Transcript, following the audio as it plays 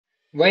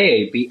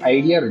YIP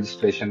idea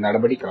registration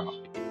നടപടിക്രമം.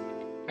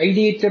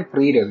 ഐഡിയേറ്റർ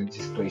pre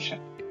registration.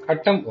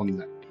 ഘട്ടം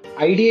 1.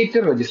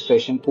 ഐഡിയേറ്റർ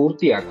registration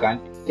പൂർത്തിയാക്കാൻ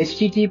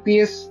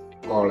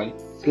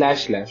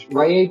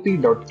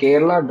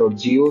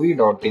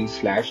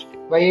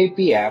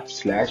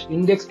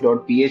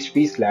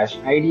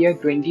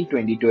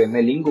https://yip.kerala.gov.in/yip-app/index.php/idea2022 എന്ന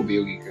ലിങ്ക്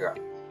ഉപയോഗിക്കുക.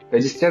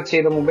 രജിസ്റ്റർ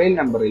ചെയ്ത മൊബൈൽ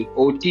നമ്പറിൽ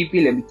OTP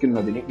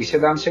ലഭിക്കുന്നതിന്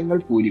വിശദാംശങ്ങൾ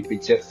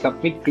പൂരിപ്പിച്ച്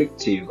സബ്മിറ്റ് ക്ലിക്ക്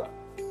ചെയ്യുക.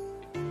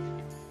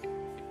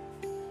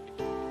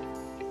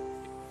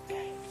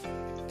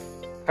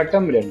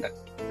 ഘട്ടം 2.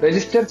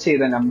 രജിസ്റ്റർ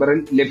ചെയ്ത നമ്പറിൽ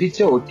ലഭിച്ച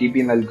OTP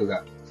നൽകുക.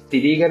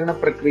 സ്ഥിരീകരണ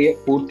പ്രക്രിയ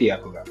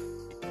പൂർത്തിയാക്കുക.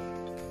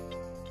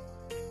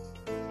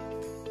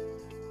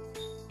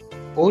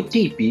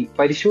 OTP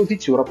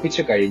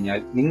പരിശോധിച്ചുറപ്പിച്ചു കഴിഞ്ഞാൽ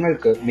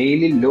നിങ്ങൾക്ക്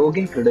മെയിലിൽ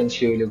ലോഗിൻ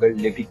ക്രെഡൻഷ്യലുകൾ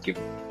ലഭിക്കും.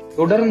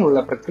 തുടർന്നുള്ള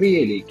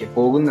പ്രക്രിയയിലേക്ക്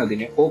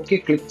പോകുന്നതിന് OK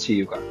ക്ലിക്ക്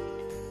ചെയ്യുക.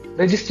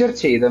 രജിസ്റ്റർ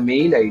ചെയ്ത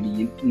മെയിൽ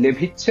ഐഡിയിൽ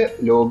ലഭിച്ച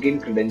ലോഗിൻ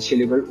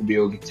ക്രെഡൻഷ്യലുകൾ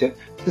ഉപയോഗിച്ച്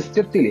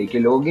സിസ്റ്റത്തിലേക്ക്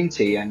ലോഗിൻ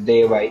ചെയ്യാൻ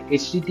ദയവായി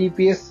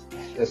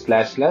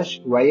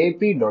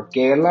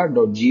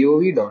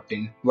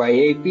https://yip.kerala.gov.in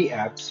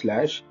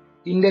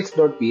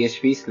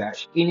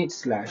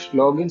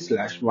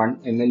yip-app/index.php/init/login/1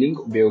 എന്ന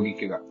ലിങ്ക്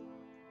ഉപയോഗിക്കുക.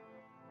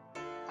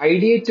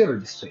 ഐഡിയേറ്റർ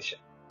രജിസ്ട്രേഷൻ.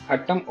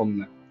 ഘട്ടം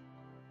 1.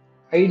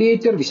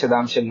 ഐഡിയേറ്റർ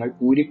വിശദാംശങ്ങൾ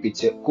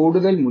പൂരിപ്പിച്ച്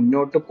കൂടുതൽ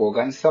മുന്നോട്ട്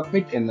പോകാൻ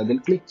സബ്മിറ്റ് എന്നതിൽ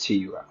ക്ലിക്ക്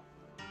ചെയ്യുക.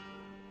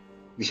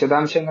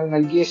 വിശദാംശങ്ങൾ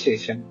നൽകിയ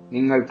ശേഷം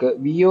നിങ്ങൾക്ക്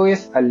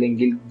VOS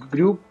അല്ലെങ്കിൽ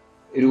ഗ്രൂപ്പ്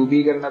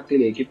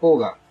രൂപീകരണത്തിലേക്ക്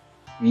പോകാം.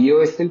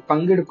 VOSൽ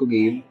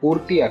പങ്കെടുക്കുകയും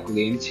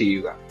പൂർത്തിയാക്കുകയും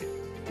ചെയ്യുക.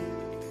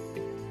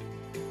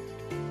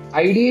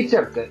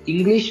 ഐഡിയേറ്റർക്ക്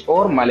ഇംഗ്ലീഷ്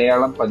ഓർ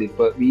മലയാളം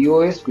പതിപ്പ്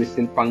VOS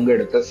ക്വിസിൽ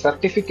പങ്കെടുത്ത്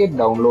സർട്ടിഫിക്കറ്റ്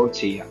ഡൗൺലോഡ്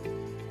ചെയ്യാം.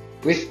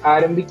 ക്വിസ്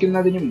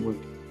ആരംഭിക്കുന്നതിന്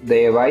മുമ്പ്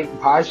ദയവായി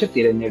ഭാഷ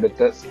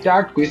തിരഞ്ഞെടുത്ത്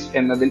സ്റ്റാർട്ട് ക്വിസ്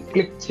എന്നതിൽ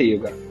ക്ലിക്ക്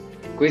ചെയ്യുക.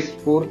 ക്വിസ്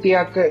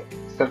പൂർത്തിയാക്ക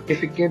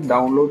സർട്ടിഫിക്കറ്റ്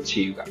ഡൗൺലോഡ്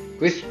ചെയ്യുക.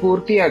 ക്വിസ്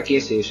പൂർത്തിയാക്കിയ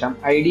ശേഷം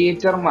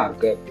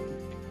ഐഡിയേറ്റർമാർക്ക്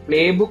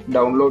പ്ലേബുക്ക്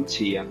ഡൗൺലോഡ്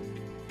ചെയ്യാം.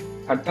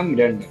 ഘട്ടം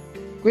 2.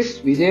 ക്വിസ്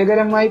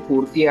വിജയകരമായി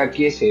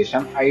പൂർത്തിയാക്കിയ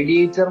ശേഷം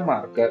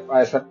ഐഡിയേറ്റർമാർക്ക്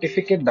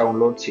സർട്ടിഫിക്കറ്റ്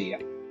ഡൗൺലോഡ്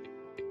ചെയ്യാം.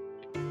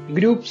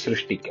 ഗ്രൂപ്പ്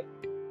സൃഷ്ടിക്കൽ.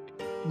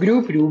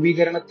 ഗ്രൂപ്പ്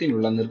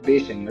രൂപീകരണത്തിനുള്ള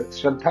നിർദ്ദേശങ്ങൾ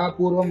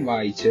ശ്രദ്ധാപൂർവം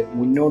വായിച്ച്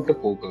മുന്നോട്ട്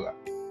പോകുക.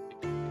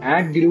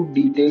 ആഡ് ഗ്രൂപ്പ്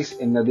ഡീറ്റെയിൽസ്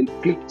എന്നതിൽ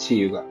ക്ലിക്ക്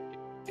ചെയ്യുക.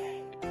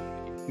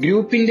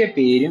 ഗ്രൂപ്പിന്റെ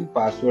പേരും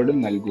പാസ്വേഡും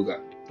നൽകുക.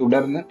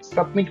 തുടർന്ന്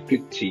സബ്മിറ്റ്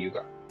ക്ലിക്ക് ചെയ്യുക.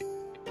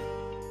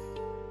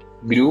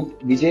 ഗ്രൂപ്പ്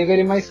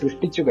വിജയകരമായി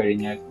സൃഷ്ടിച്ചു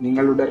കഴിഞ്ഞാൽ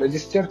നിങ്ങളുടെ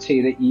രജിസ്റ്റർ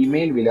ചെയ്ത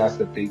ഇമെയിൽ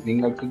വിലാസത്തിൽ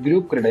നിങ്ങൾക്ക്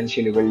ഗ്രൂപ്പ്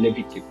ക്രെഡൻഷ്യലുകൾ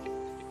ലഭിക്കും.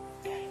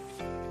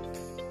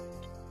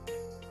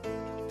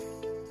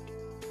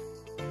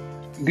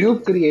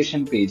 ഗ്രൂപ്പ്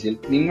ക്രിയേഷൻ പേജിൽ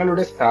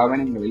നിങ്ങളുടെ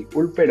സ്ഥാപനങ്ങളിൽ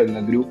ഉൾപ്പെടുന്ന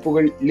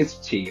ഗ്രൂപ്പുകൾ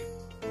ലിസ്റ്റ് ചെയ്യും.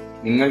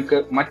 നിങ്ങൾക്ക്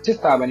മറ്റ്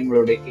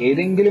സ്ഥാപനങ്ങളുടെ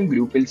ഏതെങ്കിലും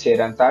ഗ്രൂപ്പിൽ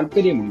ചേരാൻ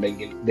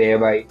താൽപ്പര്യമുണ്ടെങ്കിൽ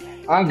ദയവായി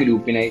ആ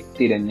ഗ്രൂപ്പിനായി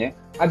തിരഞ്ഞ്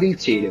അതിൽ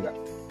ചേരുക.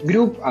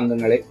 ഗ്രൂപ്പ്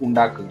അംഗങ്ങളെ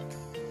ഉണ്ടാക്കുക.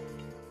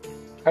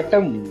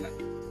 ഘട്ടം 3.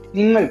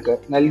 നിങ്ങൾക്ക്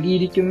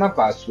നൽകിയിരിക്കുന്ന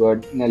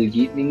പാസ്വേഡ്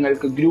നൽകി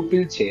നിങ്ങൾക്ക്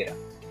ഗ്രൂപ്പിൽ ചേരാം.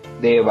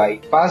 ദയവായി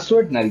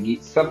പാസ്വേഡ് നൽകി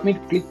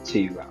സബ്മിറ്റ് ക്ലിക്ക്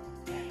ചെയ്യുക.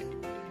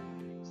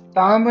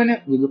 സ്ഥാപന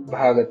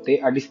വിഭാഗത്തെ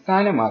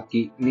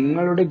അടിസ്ഥാനമാക്കി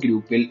നിങ്ങളുടെ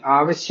ഗ്രൂപ്പിൽ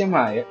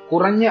ആവശ്യമായ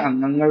കുറഞ്ഞ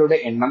അംഗങ്ങളുടെ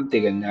എണ്ണം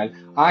തികഞ്ഞാൽ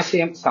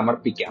ആശയം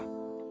സമർപ്പിക്കാം.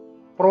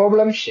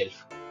 Problem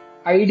shelf.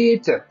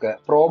 ഐഡിയേറ്റർക്ക്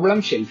പ്രോബ്ലം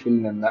ഷെൽഫിൽ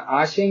നിന്ന്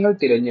ആശയങ്ങൾ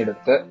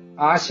തിരഞ്ഞെടുത്ത്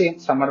ആശയം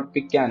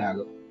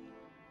സമർപ്പിക്കാനാകും.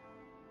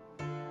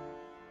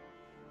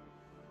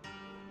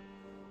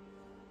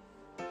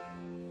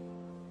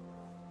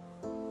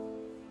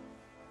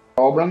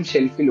 പ്രോബ്ലം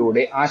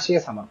ഷെൽഫിലൂടെ ആശയ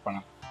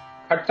സമർപ്പണം.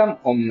 ഘട്ടം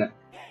 1.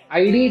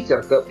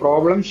 ഐഡിയേറ്റർക്ക്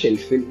പ്രോബ്ലം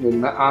ഷെൽഫിൽ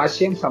നിന്ന്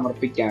ആശയം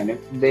സമർപ്പിക്കാനും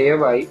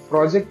ദയവായി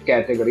പ്രോജക്റ്റ്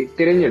കാറ്റഗറി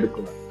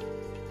തിരഞ്ഞെടുക്കുക.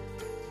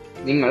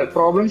 നിങ്ങൾ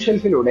പ്രോബ്ലം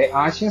ഷെൽഫിലൂടെ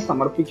ആശയം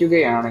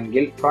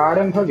സമർപ്പിക്കുകയാണെങ്കിൽ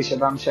പ്രാരംഭ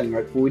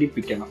വിശദാംശങ്ങൾ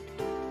പൂരിപ്പിക്കണം.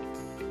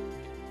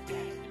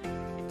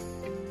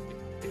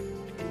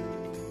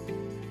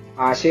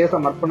 ആശയ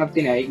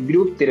സമർപ്പണത്തിനായി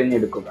ഗ്രൂപ്പ്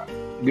തിരഞ്ഞെടുക്കുക.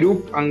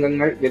 ഗ്രൂപ്പ്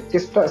അംഗങ്ങൾ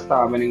വ്യത്യസ്ത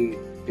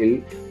സ്ഥാപനത്തിൽ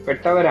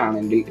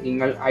പെട്ടവരാണെങ്കിൽ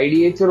നിങ്ങൾ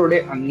ഐഡിയേറ്ററുടെ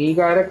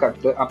അംഗീകാര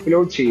കത്ത്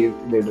അപ്ലോഡ്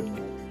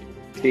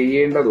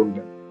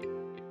ചെയ്യേണ്ടതുണ്ട്.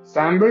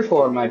 സാമ്പിൾ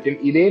ഫോർമാറ്റും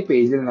ഇതേ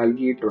പേജിൽ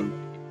നൽകിയിട്ടുണ്ട്.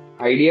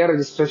 ഐഡിയ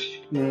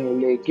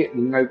രജിസ്ട്രേഷനിലേക്ക്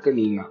നിങ്ങൾക്ക്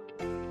നീങ്ങാം.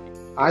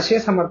 ആശയ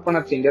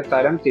സമർപ്പണത്തിന്റെ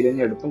തരം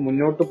തിരഞ്ഞെടുത്ത്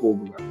മുന്നോട്ട്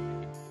പോകുക.